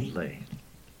boldly.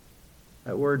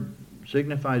 That word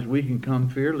signifies we can come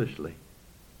fearlessly.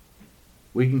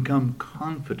 We can come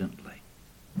confidently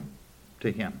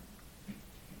to him.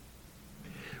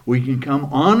 We can come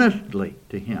honestly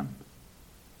to him.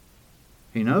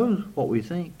 He knows what we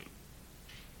think.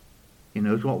 He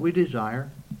knows what we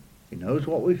desire. He knows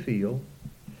what we feel.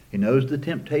 He knows the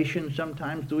temptation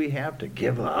sometimes that we have to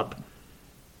give up,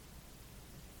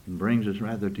 and brings us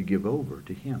rather to give over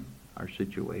to him our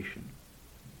situation,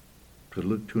 to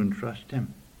look to and trust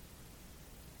him.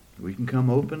 We can come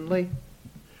openly.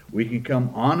 We can come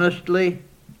honestly.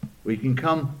 We can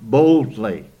come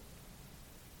boldly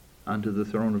unto the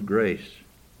throne of grace.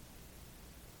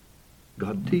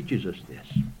 God teaches us this.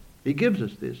 He gives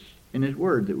us this in his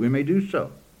word that we may do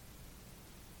so.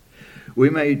 We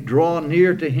may draw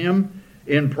near to him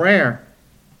in prayer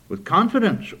with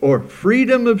confidence or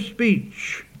freedom of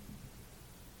speech.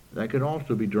 That could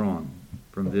also be drawn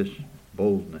from this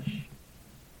boldness.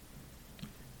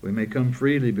 We may come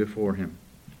freely before him.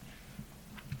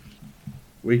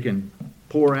 We can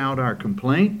pour out our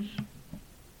complaints.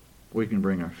 We can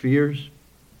bring our fears.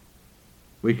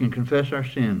 We can confess our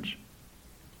sins.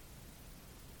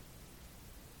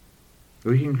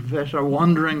 We can confess our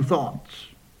wandering thoughts,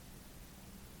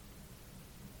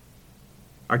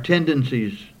 our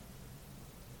tendencies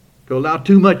to allow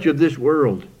too much of this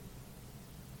world.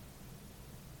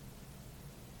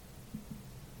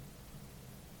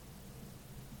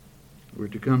 We're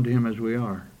to come to him as we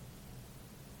are,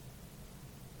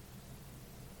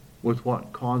 with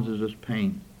what causes us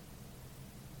pain,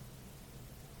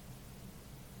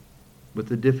 with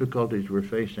the difficulties we're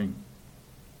facing.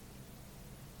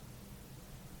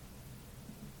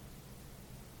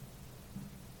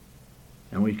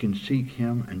 And And we can seek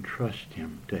Him and trust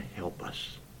Him to help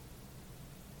us.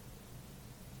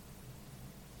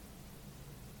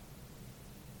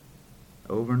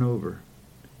 Over and over,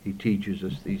 He teaches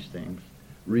us these things,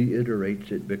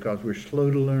 reiterates it, because we're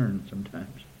slow to learn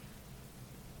sometimes.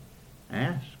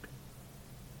 Ask,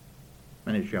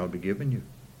 and it shall be given you.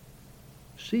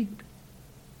 Seek,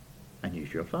 and you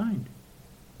shall find.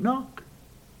 Knock,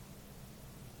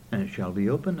 and it shall be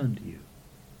opened unto you.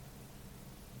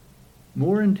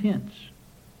 More intense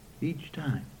each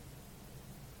time.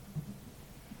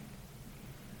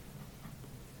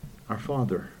 Our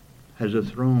Father has a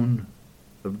throne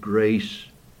of grace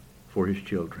for His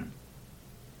children.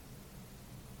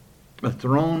 A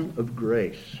throne of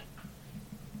grace.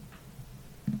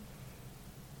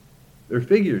 There are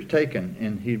figures taken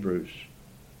in Hebrews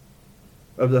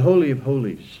of the Holy of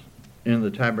Holies in the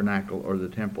tabernacle or the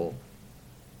temple.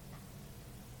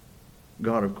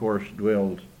 God, of course,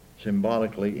 dwelled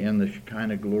symbolically in the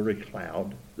Shekinah glory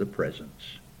cloud, the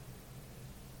presence,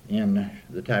 in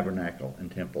the tabernacle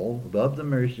and temple, above the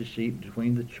mercy seat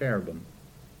between the cherubim.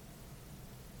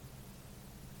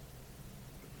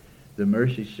 The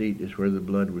mercy seat is where the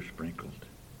blood was sprinkled.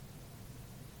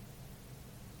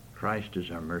 Christ is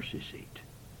our mercy seat.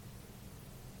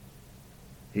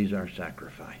 He's our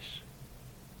sacrifice.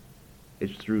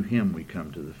 It's through Him we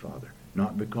come to the Father.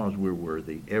 Not because we're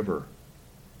worthy, ever.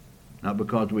 Not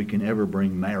because we can ever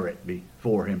bring merit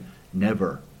before Him.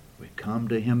 Never. We come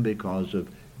to Him because of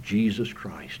Jesus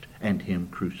Christ and Him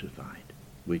crucified.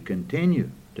 We continue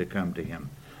to come to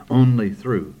Him only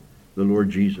through the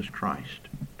Lord Jesus Christ.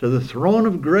 To the throne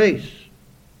of grace.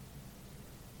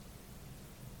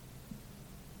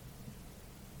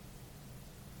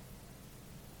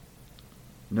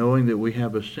 Knowing that we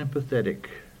have a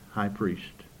sympathetic high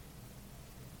priest.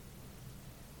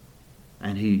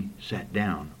 And He sat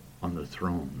down on the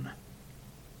throne.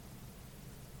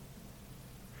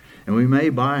 And we may,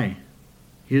 by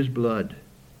His blood,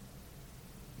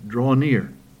 draw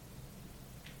near.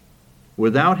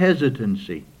 Without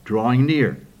hesitancy, drawing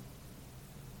near.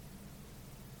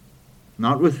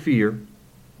 Not with fear.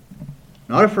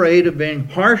 Not afraid of being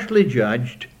harshly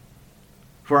judged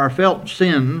for our felt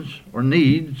sins or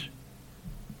needs,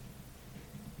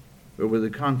 but with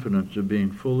the confidence of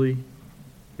being fully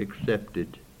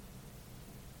accepted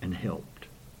and helped.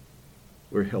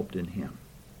 We're helped in Him.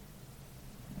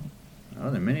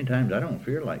 Well, there are many times I don't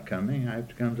feel like coming. I have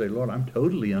to come and say, Lord, I'm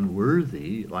totally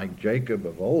unworthy, like Jacob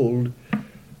of old,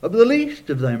 of the least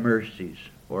of thy mercies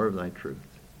or of thy truth.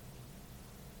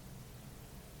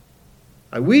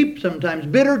 I weep sometimes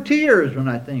bitter tears when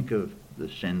I think of the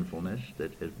sinfulness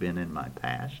that has been in my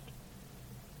past.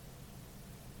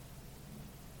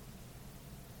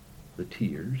 The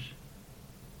tears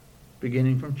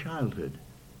beginning from childhood.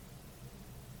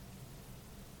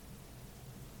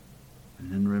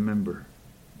 And then remember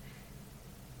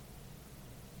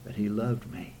that He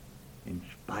loved me in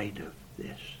spite of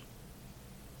this.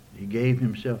 He gave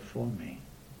Himself for me.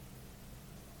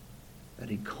 That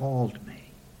He called me.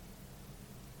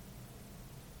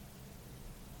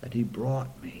 That He brought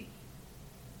me.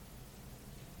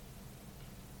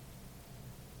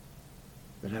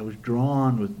 That I was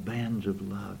drawn with bands of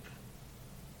love.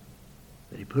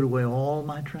 That He put away all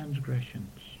my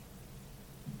transgressions.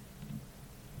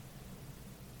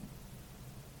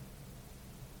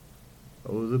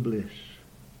 Oh, the bliss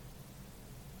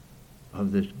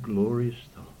of this glorious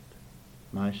thought.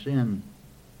 My sin,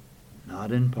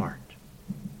 not in part,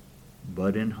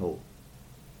 but in whole,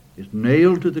 is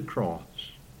nailed to the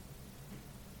cross,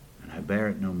 and I bear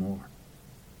it no more.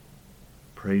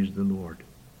 Praise the Lord.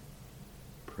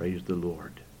 Praise the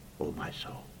Lord, O my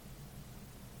soul.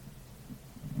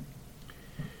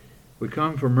 We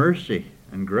come for mercy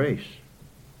and grace.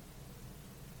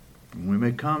 And we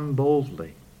may come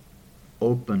boldly,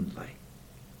 openly,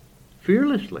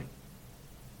 fearlessly,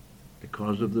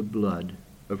 because of the blood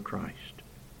of Christ.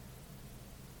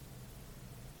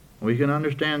 We can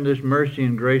understand this mercy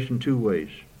and grace in two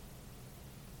ways.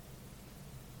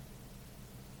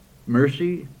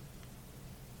 Mercy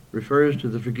refers to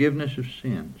the forgiveness of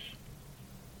sins,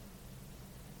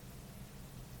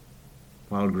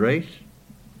 while grace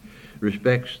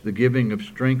respects the giving of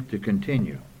strength to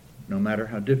continue, no matter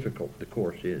how difficult the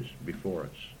course is before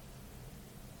us.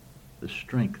 The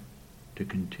strength to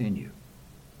continue.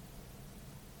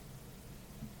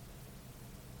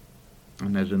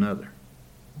 And there's another.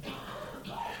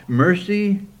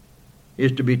 Mercy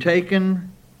is to be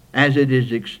taken as it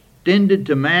is extended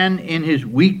to man in his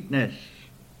weakness.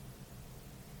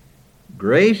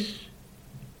 Grace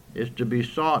is to be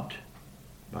sought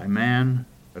by man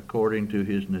according to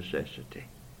his necessity.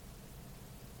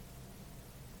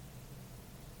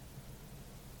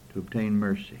 to obtain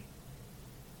mercy,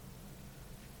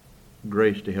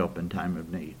 grace to help in time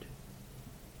of need.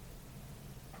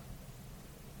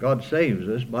 God saves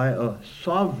us by a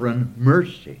sovereign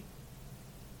mercy.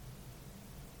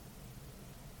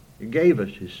 He gave us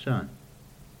His Son.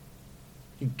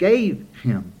 He gave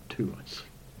Him to us.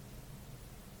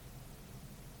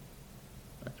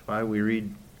 That's why we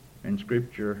read in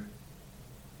Scripture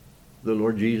the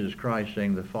Lord Jesus Christ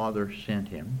saying the Father sent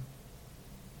Him.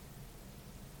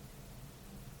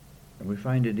 And we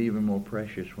find it even more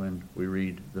precious when we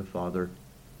read the Father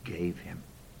gave Him.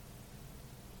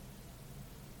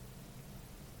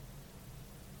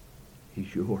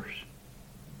 He's yours.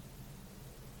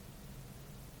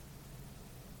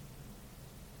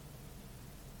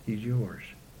 He's yours.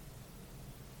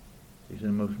 He's the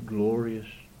most glorious,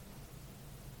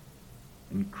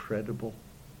 incredible,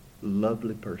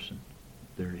 lovely person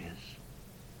there is.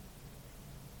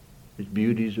 His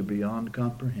beauties are beyond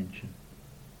comprehension.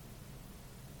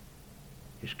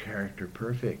 His character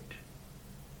perfect.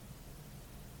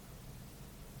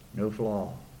 No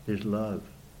flaw. His love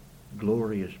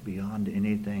glorious beyond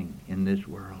anything in this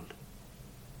world.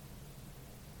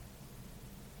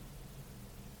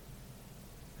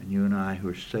 And you and I who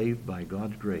are saved by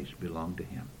God's grace belong to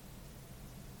Him.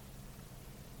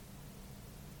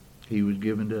 He was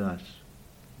given to us.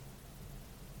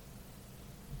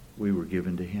 We were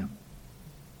given to Him.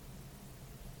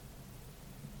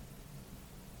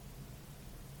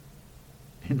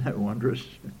 Isn't that wondrous?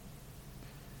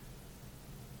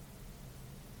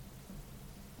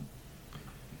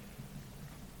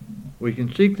 We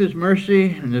can seek this mercy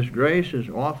and this grace as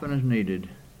often as needed.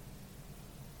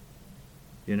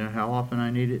 You know how often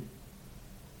I need it?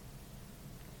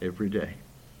 Every day.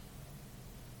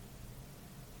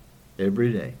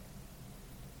 Every day.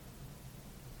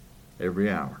 Every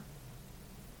hour.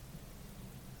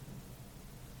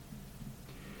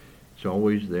 It's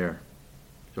always there.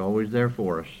 It's always there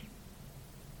for us.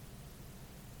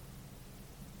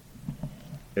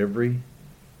 Every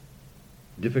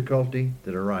difficulty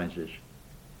that arises,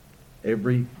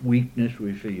 every weakness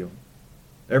we feel,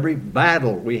 every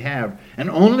battle we have, and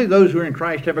only those who are in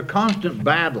Christ have a constant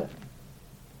battle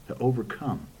to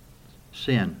overcome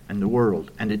sin and the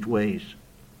world and its ways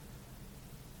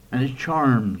and its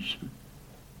charms.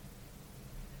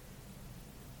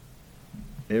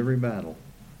 Every battle,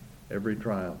 every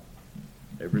trial,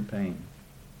 every pain,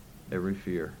 every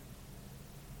fear,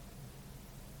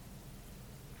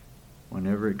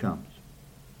 whenever it comes,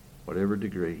 whatever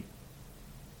degree,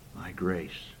 my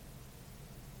grace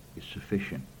is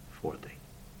sufficient for thee.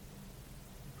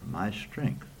 For my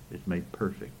strength is made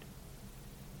perfect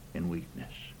in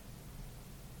weakness.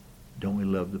 Don't we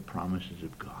love the promises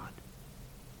of God?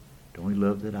 Don't we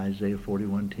love that Isaiah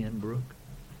 41:10, Brooke?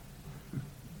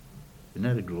 Isn't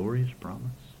that a glorious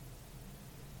promise?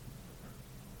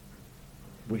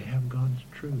 We have God's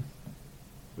truth.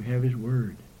 We have His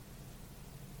Word.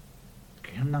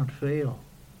 Cannot fail.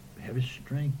 We have His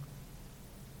strength.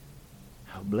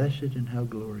 How blessed and how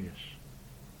glorious.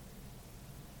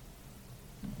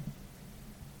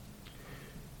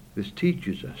 This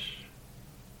teaches us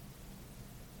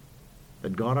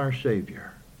that God our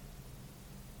Savior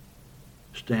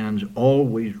stands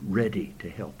always ready to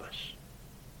help us,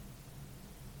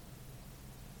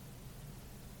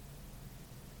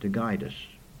 to guide us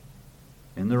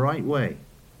in the right way,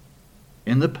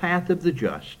 in the path of the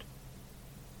just,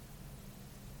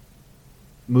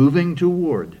 moving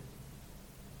toward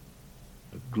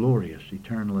a glorious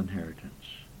eternal inheritance.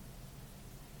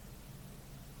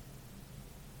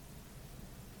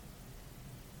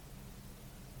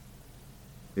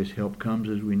 His help comes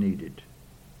as we need it.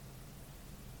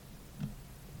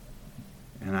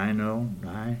 And I know,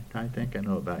 I think I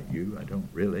know about you. I don't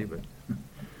really, but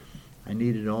I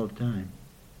need it all the time.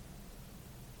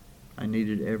 I need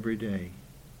it every day,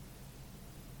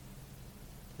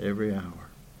 every hour.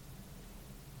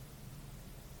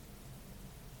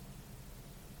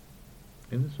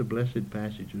 Isn't this a blessed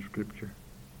passage of Scripture?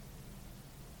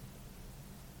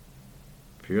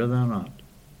 Fear thou not,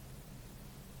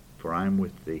 for I am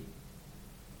with thee.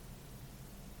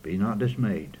 Be not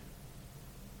dismayed,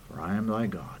 for I am thy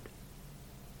God.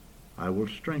 I will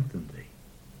strengthen thee.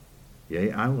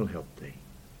 Yea, I will help thee.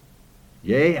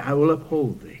 Yea, I will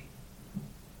uphold thee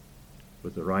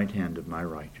with the right hand of my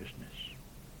righteousness.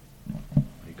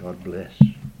 May God bless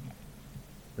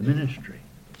the ministry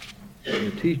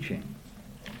and the teaching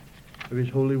of His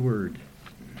holy word.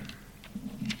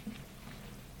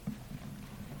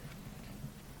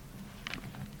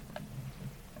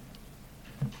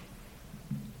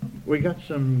 We got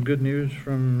some good news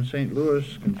from St.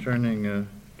 Louis concerning a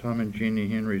Tom and Jeannie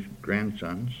Henry's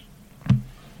grandsons.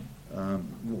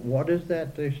 What is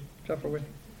that they suffer with?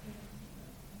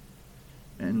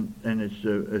 And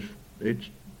it's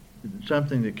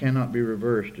something that cannot be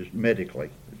reversed medically,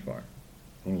 as far.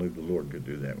 Only the Lord could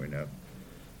do that, we know.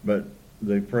 But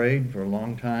they prayed for a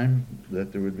long time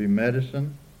that there would be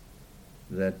medicine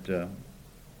that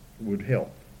would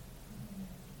help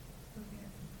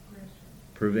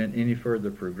prevent any further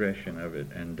progression of it,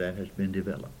 and that has been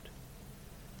developed.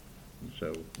 And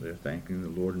so they're thanking the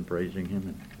Lord and praising Him,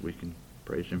 and we can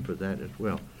praise Him for that as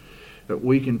well. But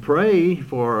we can pray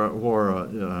for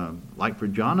like for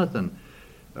Jonathan.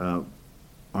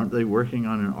 Aren't they working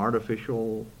on an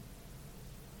artificial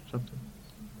something?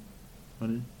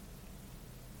 What is it?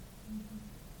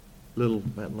 Little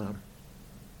bit louder.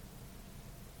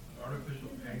 Artificial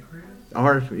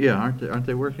pancreas? Yeah, aren't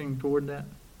they working toward that?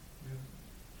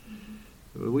 Yeah.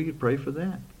 Well, we could pray for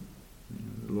that.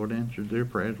 The Lord answered their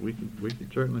prayers. We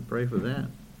could certainly pray for that.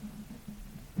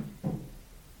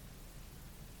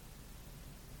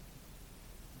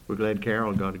 We're glad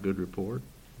Carol got a good report.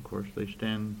 Of course, they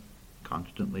stand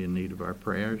constantly in need of our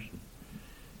prayers,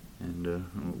 and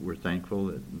we're thankful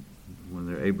that when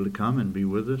they're able to come and be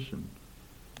with us.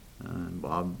 And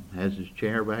Bob has his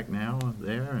chair back now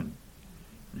there, and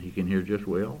he can hear just as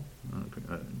well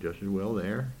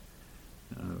there.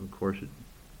 Of course,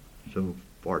 it's so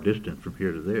far distant from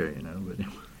here to there, but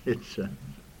it's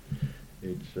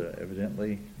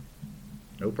evidently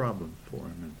no problem for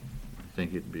him, and I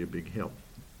think it'd be a big help.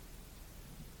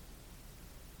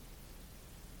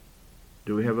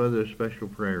 Do we have other special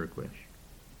prayer requests?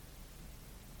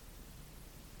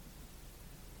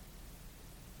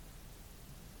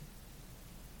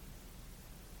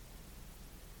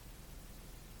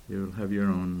 You'll have your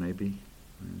own, maybe,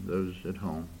 and those at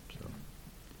home. So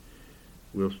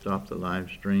we'll stop the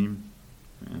live stream,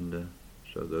 and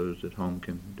so those at home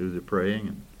can do the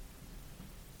praying,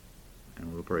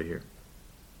 and we'll pray here.